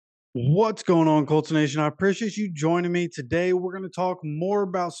What's going on, Colts Nation? I appreciate you joining me. Today, we're going to talk more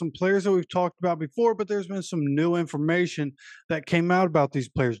about some players that we've talked about before, but there's been some new information that came out about these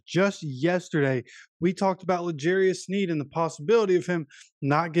players. Just yesterday, we talked about L'Jarius Sneed and the possibility of him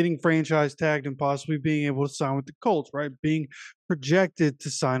not getting franchise tagged and possibly being able to sign with the Colts, right? Being projected to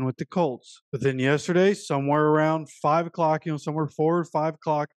sign with the Colts. But then yesterday, somewhere around 5 o'clock, somewhere 4 or 5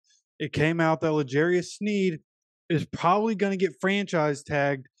 o'clock, it came out that L'Jarius Sneed is probably going to get franchise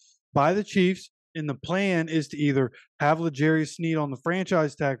tagged by the Chiefs, and the plan is to either have L'Jarius Sneed on the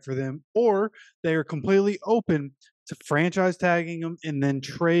franchise tag for them, or they are completely open to franchise tagging him and then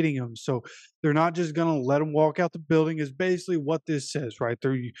trading him. So they're not just going to let him walk out the building. Is basically what this says, right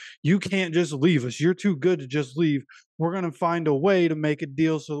there. You can't just leave us. You're too good to just leave. We're going to find a way to make a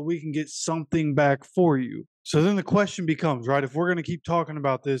deal so that we can get something back for you. So then the question becomes, right, if we're going to keep talking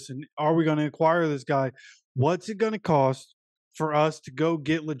about this and are we going to acquire this guy, what's it going to cost for us to go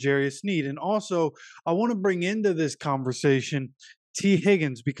get L'Jarius Sneed? And also, I want to bring into this conversation Tee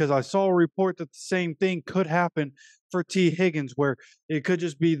Higgins, because I saw a report that the same thing could happen for Tee Higgins, where it could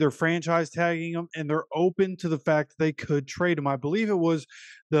just be they're franchise tagging him and they're open to the fact that they could trade him. I believe it was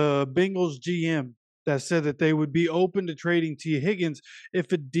the Bengals GM that said that they would be open to trading Tee Higgins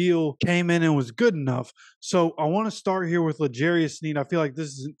if a deal came in and was good enough. So I want to start here with L'Jarius Sneed. I feel like this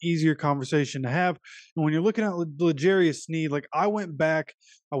is an easier conversation to have. And when you're looking at L'Jarius Sneed, like I went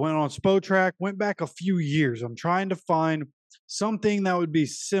on Spotrac, went back a few years. I'm trying to find something that would be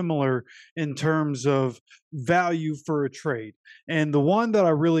similar in terms of value for a trade. And the one that I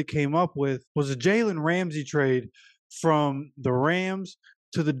really came up with was a Jalen Ramsey trade from the Rams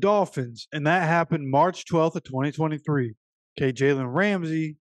to the Dolphins, and that happened March 12th of 2023. Okay, Jalen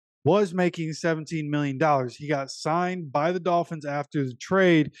Ramsey was making $17 million. He got signed by the Dolphins after the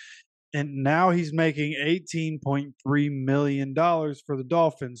trade, and now he's making $18.3 million for the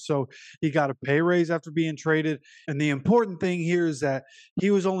Dolphins. So he got a pay raise after being traded. And the important thing here is that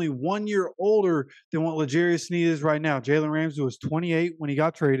he was only 1 year older than what L'Jarius Sneed is right now. Jalen Ramsey was 28 when he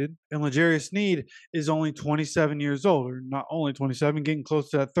got traded, and L'Jarius Sneed is only 27 years old, or not only 27, getting close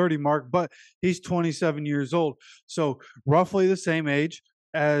to that 30 mark, but he's 27 years old. So roughly the same age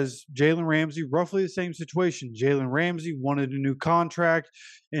as Jalen Ramsey, roughly the same situation. Jalen Ramsey wanted a new contract,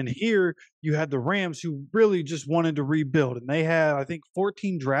 and here you had the Rams who really just wanted to rebuild, and they had, I think,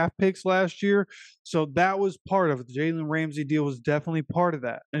 14 draft picks last year. So that was part of it. The Jalen Ramsey deal was definitely part of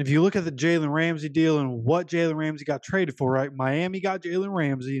that. And if you look at the Jalen Ramsey deal and what Jalen Ramsey got traded for, right? Miami got Jalen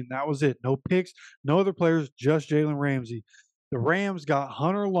Ramsey, and that was it. No picks, no other players, just Jalen Ramsey. The Rams got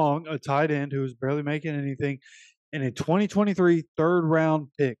Hunter Long, a tight end who was barely making anything, and a 2023 third round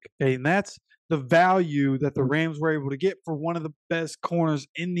pick. Okay, and that's the value that the Rams were able to get for one of the best corners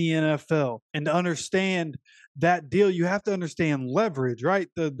in the NFL. And to understand that deal, you have to understand leverage, right?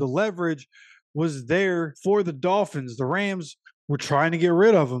 The leverage was there for the Dolphins. The Rams were trying to get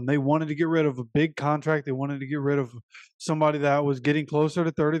rid of him. They wanted to get rid of a big contract. They wanted to get rid of somebody that was getting closer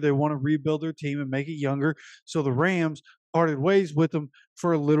to 30. They want to rebuild their team and make it younger. So the Rams parted ways with them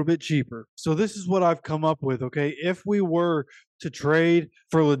for a little bit cheaper. So this is what I've come up with, okay? If we were to trade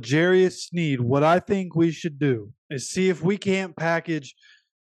for L'Jarius Sneed, what I think we should do is see if we can't package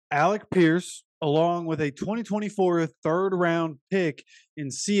Alec Pierce along with a 2024 third round pick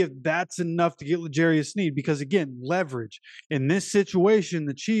and see if that's enough to get L'Jarius Sneed. Because again, leverage. In this situation,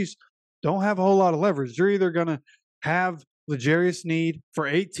 the Chiefs don't have a whole lot of leverage. They're either going to have L'Jarius Sneed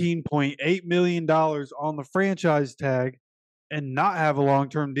for $18.8 million on the franchise tag and not have a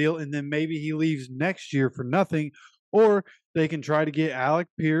long-term deal, and then maybe he leaves next year for nothing, or they can try to get Alec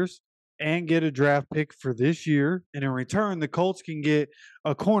Pierce and get a draft pick for this year, and in return, the Colts can get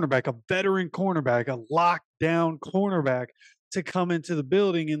a cornerback, a veteran cornerback, a lockdown cornerback to come into the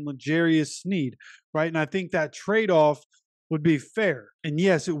building in L'Jarius Sneed, right? And I think that trade-off would be fair. And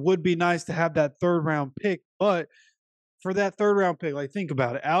yes, it would be nice to have that third-round pick, but for that third round pick, like think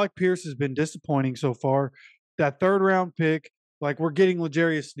about it. Alec Pierce has been disappointing so far. That third round pick, like we're getting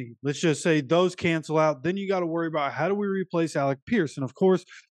L'Jarius Sneed. Let's just say those cancel out. Then you got to worry about how do we replace Alec Pierce? And of course,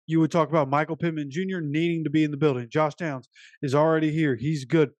 you would talk about Michael Pittman Jr. needing to be in the building. Josh Downs is already here. He's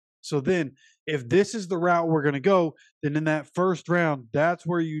good. So then if this is the route we're going to go, then in that first round, that's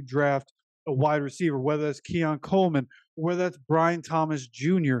where you draft a wide receiver, whether that's Keon Coleman or whether that's Brian Thomas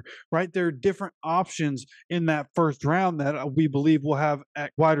Jr., right? There are different options in that first round that we believe we'll have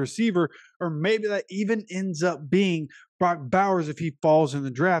at wide receiver, or maybe that even ends up being Brock Bowers if he falls in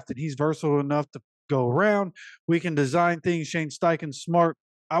the draft and he's versatile enough to go around. We can design things. Shane Steichen's smart.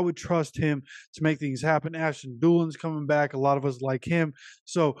 I would trust him to make things happen. Ashton Doolin's coming back. A lot of us like him.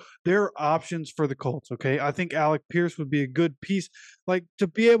 So there are options for the Colts, okay? I think Alec Pierce would be a good piece, like, to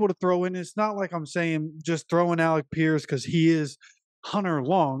be able to throw in. It's not like I'm saying just throwing Alec Pierce because he is Hunter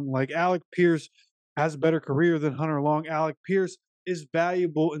Long. Like, Alec Pierce has a better career than Hunter Long. Alec Pierce is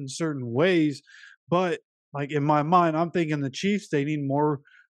valuable in certain ways, but like in my mind, I'm thinking the Chiefs, they need more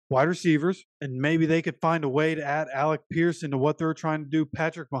wide receivers, and maybe they could find a way to add Alec Pierce into what they're trying to do.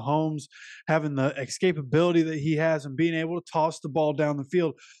 Patrick Mahomes having the escapability that he has and being able to toss the ball down the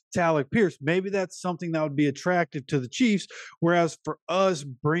field to Alec Pierce. Maybe that's something that would be attractive to the Chiefs. Whereas for us,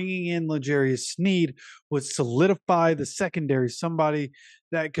 bringing in L'Jarius Sneed would solidify the secondary, somebody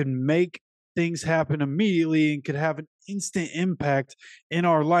that could make things happen immediately and could have an instant impact in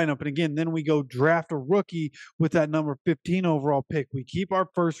our lineup. And again, then we go draft a rookie with that number 15 overall pick. We keep our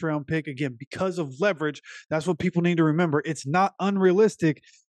first round pick again because of leverage. That's what people need to remember. It's not unrealistic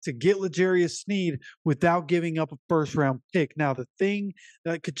to get L'Jarius Sneed without giving up a first round pick. Now, the thing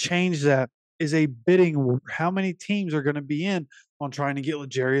that could change that is a bidding war. How many teams are going to be in on trying to get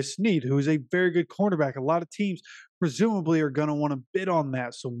L'Jarius Sneed, who is a very good cornerback? A lot of teams presumably are going to want to bid on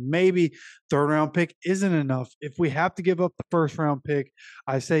that. So maybe third round pick isn't enough. If we have to give up the first round pick,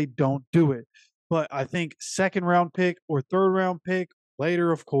 I say don't do it. But I think second round pick or third round pick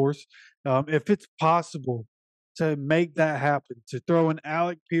later, of course, if it's possible to make that happen, to throw in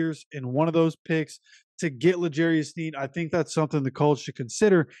Alec Pierce in one of those picks to get L'Jarius Sneed, I think that's something the Colts should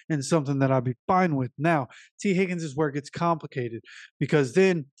consider and something that I'd be fine with. Now, Tee Higgins is where it gets complicated, because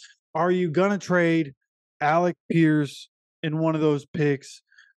then are you going to trade Alec Pierce in one of those picks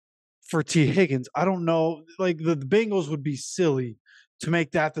for Tee Higgins? I don't know. Like, the Bengals would be silly to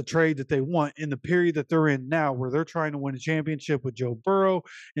make that the trade that they want in the period that they're in now, where they're trying to win a championship with Joe Burrow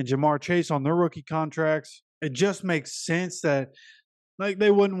and Jamar Chase on their rookie contracts. It just makes sense that, like, they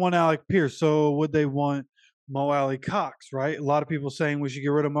wouldn't want Alec Pierce. So would they want Mo Alley Cox, right? A lot of people saying we should get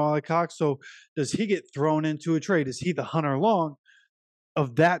rid of Mo Alley Cox. So does he get thrown into a trade? Is he the Hunter Long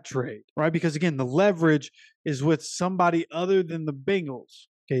of that trade, right? Because again, the leverage is with somebody other than the Bengals.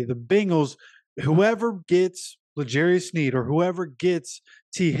 Okay, the Bengals, whoever gets L'Jarius Sneed or whoever gets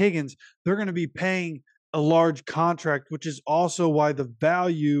Tee Higgins, they're going to be paying a large contract, which is also why the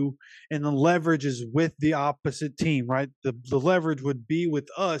value and the leverage is with the opposite team, right? The leverage would be with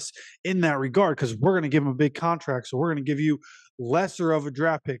us in that regard, because we're going to give them a big contract. So we're going to give you lesser of a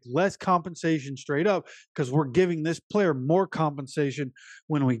draft pick, less compensation straight up, because we're giving this player more compensation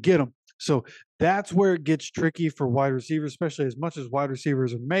when we get them. So that's where it gets tricky for wide receivers, especially as much as wide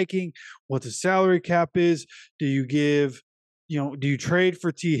receivers are making, what the salary cap is. Do you give, do you trade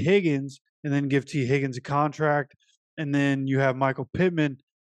for Tee Higgins and then give Tee Higgins a contract, and then you have Michael Pittman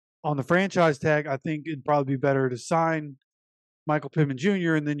on the franchise tag? I think it'd probably be better to sign Michael Pittman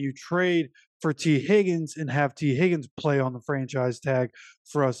Jr. and then you trade for Tee Higgins and have Tee Higgins play on the franchise tag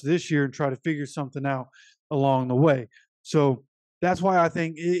for us this year and try to figure something out along the way. So that's why I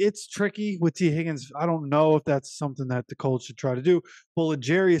think it's tricky with Tee Higgins. I don't know if that's something that the Colts should try to do. But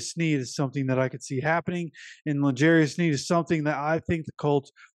L'Jarius Sneed is something that I could see happening, and L'Jarius Sneed is something that I think the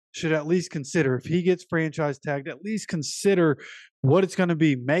Colts should at least consider. If he gets franchise tagged, at least consider what it's going to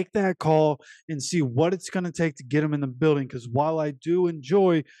be. Make that call and see what it's going to take to get him in the building. Because while I do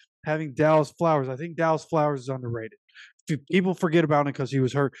enjoy having Dallas Flowers, I think Dallas Flowers is underrated. People forget about him because he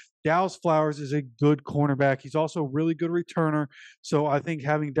was hurt. Dallas Flowers is a good cornerback. He's also a really good returner. So I think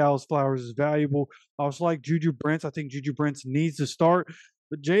having Dallas Flowers is valuable. I also like Juju Brents. I think Juju Brents needs to start.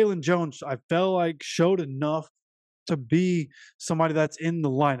 But Jalen Jones, I felt like, showed enough to be somebody that's in the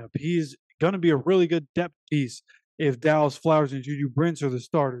lineup. He's going to be a really good depth piece if Dallas Flowers and Juju Brents are the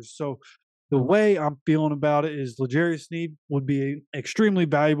starters. So the way I'm feeling about it is L'Jarius Sneed would be an extremely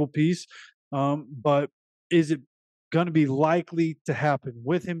valuable piece. But is it going to be likely to happen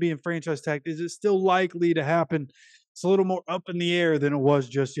with him being franchise tagged? Is it still likely to happen? It's a little more up in the air than it was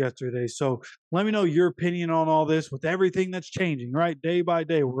just yesterday. So let me know your opinion on all this with everything that's changing, right? Day by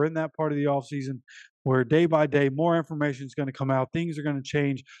day, we're in that part of the offseason where day by day, more information is going to come out. Things are going to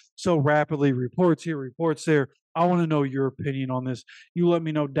change so rapidly. Reports here, reports there. I want to know your opinion on this. You let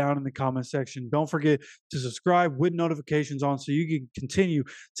me know down in the comment section. Don't forget to subscribe with notifications on so you can continue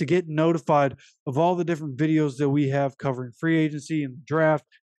to get notified of all the different videos that we have covering free agency and the draft,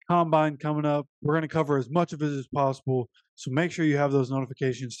 combine coming up. We're going to cover as much of it as possible. So make sure you have those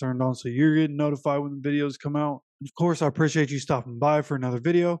notifications turned on so you're getting notified when the videos come out. Of course, I appreciate you stopping by for another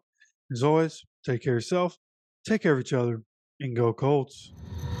video. As always, take care of yourself, take care of each other, and go Colts.